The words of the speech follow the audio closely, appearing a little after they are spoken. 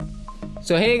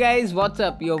So hey guys, what's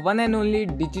up? Your one and only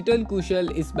Digital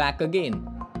Kushal is back again.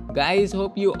 Guys,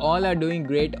 hope you all are doing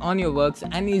great on your works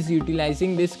and is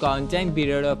utilizing this content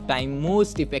period of time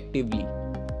most effectively.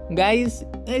 Guys,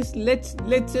 let's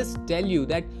just tell you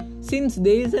that since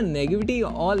there is a negativity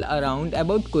all around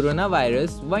about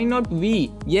coronavirus, why not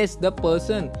we, yes, the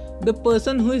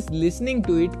person who is listening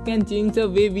to it can change the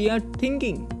way we are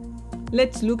thinking.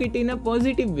 Let's look it in a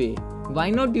positive way. Why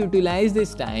not utilize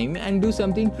this time and do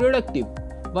something productive?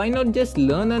 Why not just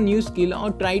learn a new skill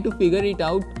or try to figure it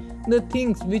out the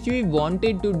things which we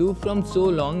wanted to do from so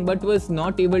long but was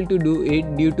not able to do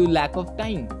it due to lack of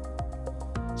time.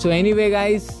 So anyway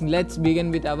guys, let's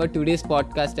begin with our today's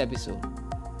podcast episode.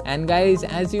 And guys,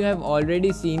 as you have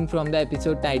already seen from the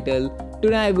episode title,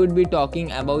 today I would be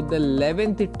talking about the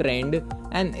 11th trend,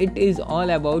 and it is all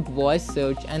about voice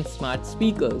search and smart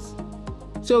speakers.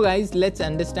 So guys, let's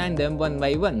understand them one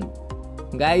by one.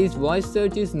 Guys, voice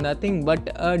search is nothing but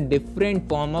a different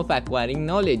form of acquiring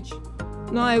knowledge.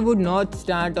 Now I would not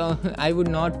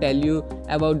tell you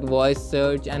about voice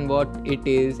search and what it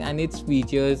is and its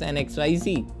features and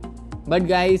XYZ. But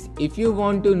guys, if you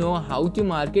want to know how to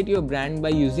market your brand by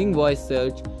using voice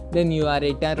search, then you are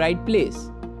at the right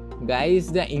place.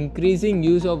 Guys, the increasing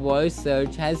use of voice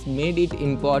search has made it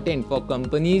important for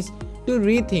companies to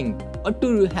rethink or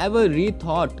to have a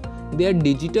rethought their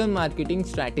digital marketing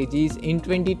strategies in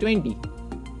 2020.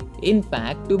 In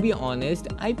fact, to be honest,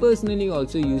 I personally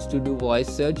also used to do voice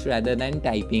search rather than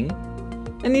typing,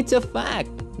 and it's a fact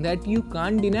that you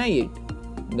can't deny it.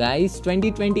 Guys,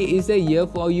 2020 is a year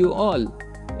for you all.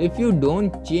 If you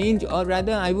don't change, or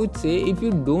rather I would say if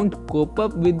you don't cope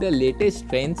up with the latest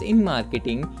trends in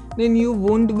marketing, then you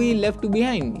won't be left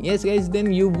behind. Yes guys,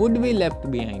 then you would be left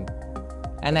behind.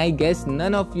 And I guess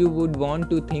none of you would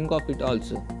want to think of it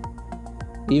also.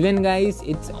 Even guys,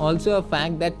 it's also a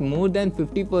fact that more than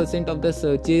 50% of the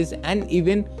searches and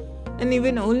even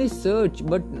only search,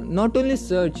 but not only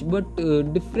search, but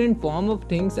different form of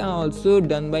things are also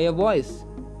done by a voice.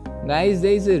 Guys,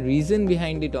 there is a reason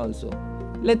behind it also.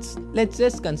 Let's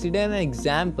just consider an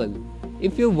example.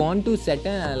 If you want to set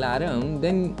an alarm,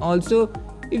 then also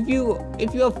if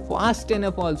you are fast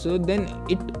enough also,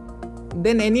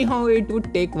 then anyhow it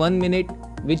would take 1 minute,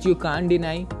 which you can't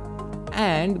deny.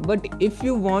 But if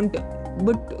you want,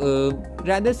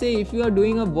 rather say if you are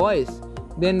doing a voice,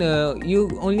 then you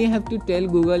only have to tell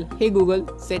Google, hey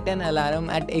Google, set an alarm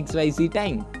at XYZ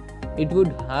time. It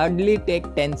would hardly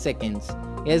take 10 seconds.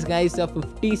 Yes guys, a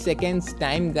 50 seconds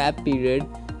time gap period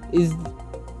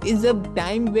is a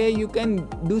time where you can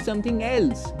do something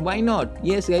else. Why not?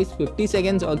 Yes guys, 50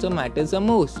 seconds also matters the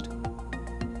most.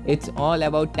 It's all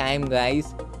about time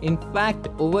guys. In fact,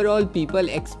 overall people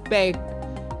expect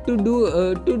to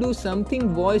do something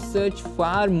voice search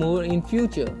far more in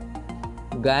future.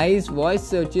 Guys, voice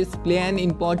searches play an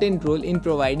important role in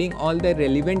providing all the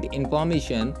relevant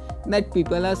information that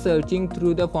people are searching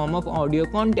through the form of audio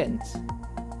contents.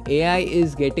 AI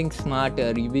is getting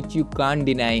smarter, which you can't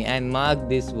deny, and mark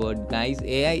this word guys,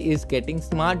 AI is getting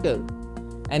smarter.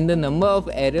 And the number of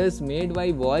errors made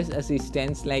by voice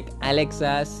assistants like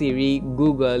Alexa, Siri,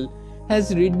 Google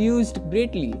has reduced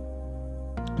greatly.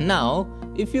 Now,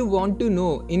 if you want to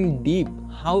know in deep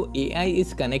how AI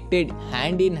is connected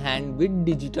hand in hand with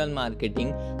digital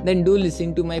marketing, then do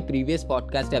listen to my previous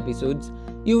podcast episodes.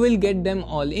 You will get them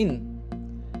all in.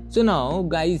 So now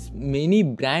guys, many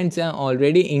brands are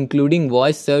already including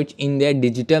voice search in their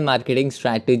digital marketing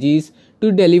strategies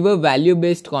to deliver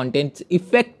value-based content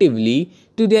effectively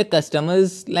to their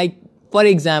customers, like for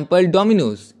example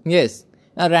Domino's. Yes,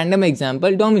 a random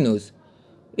example, Domino's.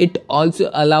 It also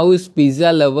allows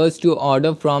pizza lovers to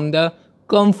order from the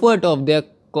comfort of their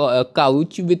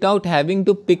couch without having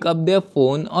to pick up their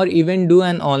phone or even do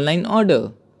an online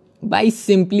order, by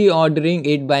simply ordering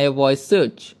it by a voice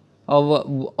search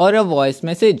or a voice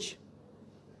message.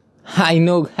 I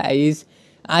know guys,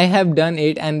 I have done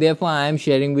it and therefore I am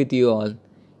sharing with you all.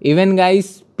 Even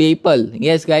guys, PayPal.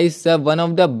 Yes guys, one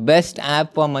of the best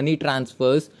app for money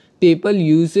transfers. PayPal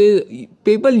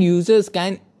users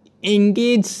can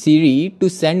engage Siri to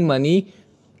send money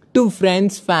to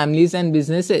friends, families and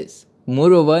businesses.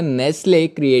 Moreover, Nestle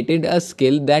created a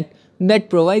skill that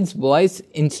provides voice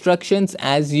instructions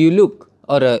as you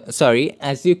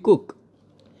as you cook.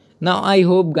 Now I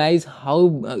hope guys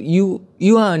how you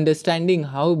are understanding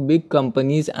how big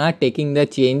companies are taking the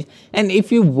change, and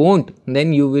if you won't,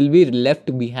 then you will be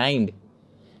left behind.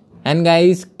 And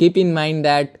guys, keep in mind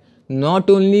that not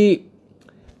only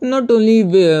more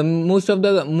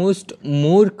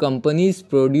companies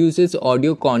produces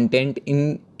audio content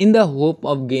in the hope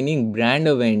of gaining brand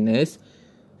awareness,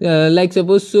 Like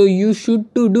suppose so you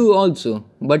should to do also.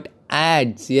 But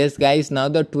ads, yes guys, now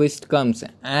the twist comes.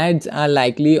 Ads are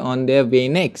likely on their way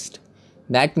next.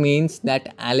 That means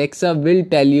that Alexa will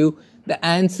tell you the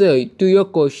answer to your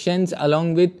questions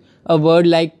along with a word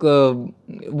like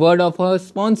word of her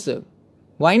sponsor.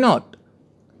 Why not?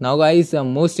 Now guys, the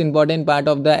most important part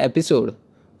of the episode.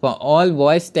 For all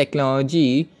voice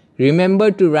technology,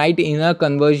 remember to write in a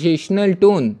conversational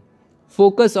tone.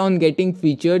 Focus on getting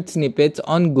featured snippets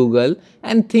on Google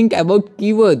and think about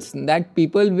keywords that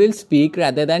people will speak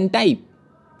rather than type.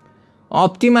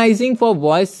 Optimizing for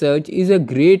voice search is a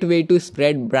great way to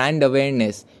spread brand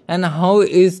awareness. And how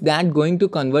is that going to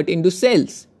convert into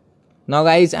sales? Now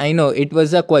guys, I know it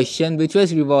was a question which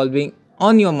was revolving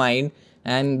on your mind,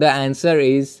 and the answer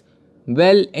is,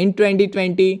 well, in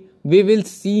 2020 we will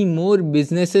see more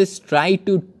businesses try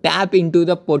to tap into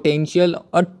the potential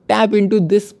or tap into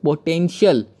this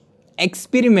potential,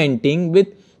 experimenting with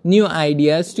new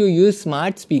ideas to use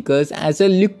smart speakers as a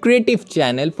lucrative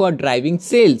channel for driving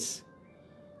sales.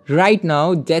 Right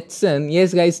now, Jetson,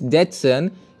 yes guys,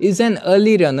 Jetson is an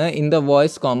early runner in the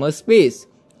voice commerce space,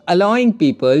 allowing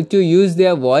people to use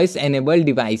their voice-enabled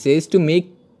devices to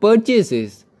make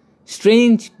purchases.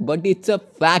 Strange, but it's a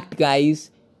fact, guys.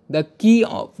 The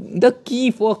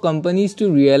key for companies to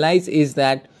realize is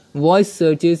that voice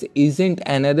searches isn't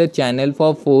another channel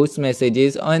for forced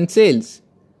messages and sales.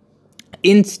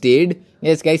 Instead,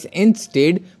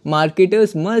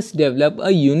 marketers must develop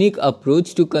a unique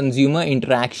approach to consumer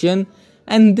interaction,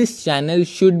 and this channel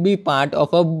should be part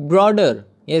of a broader,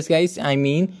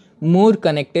 more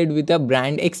connected with a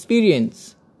brand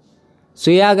experience. So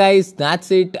yeah guys,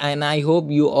 that's it, and I hope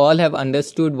you all have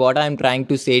understood what I'm trying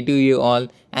to say to you all.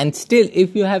 And still,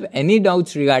 if you have any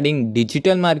doubts regarding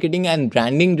digital marketing and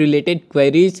branding related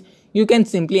queries, you can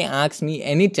simply ask me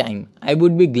anytime. I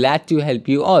would be glad to help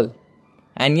you all.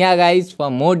 And yeah guys, for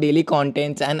more daily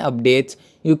contents and updates,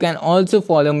 you can also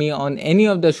follow me on any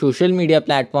of the social media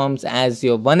platforms as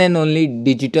your one and only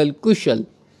digital Kushal.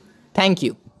 Thank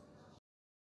you.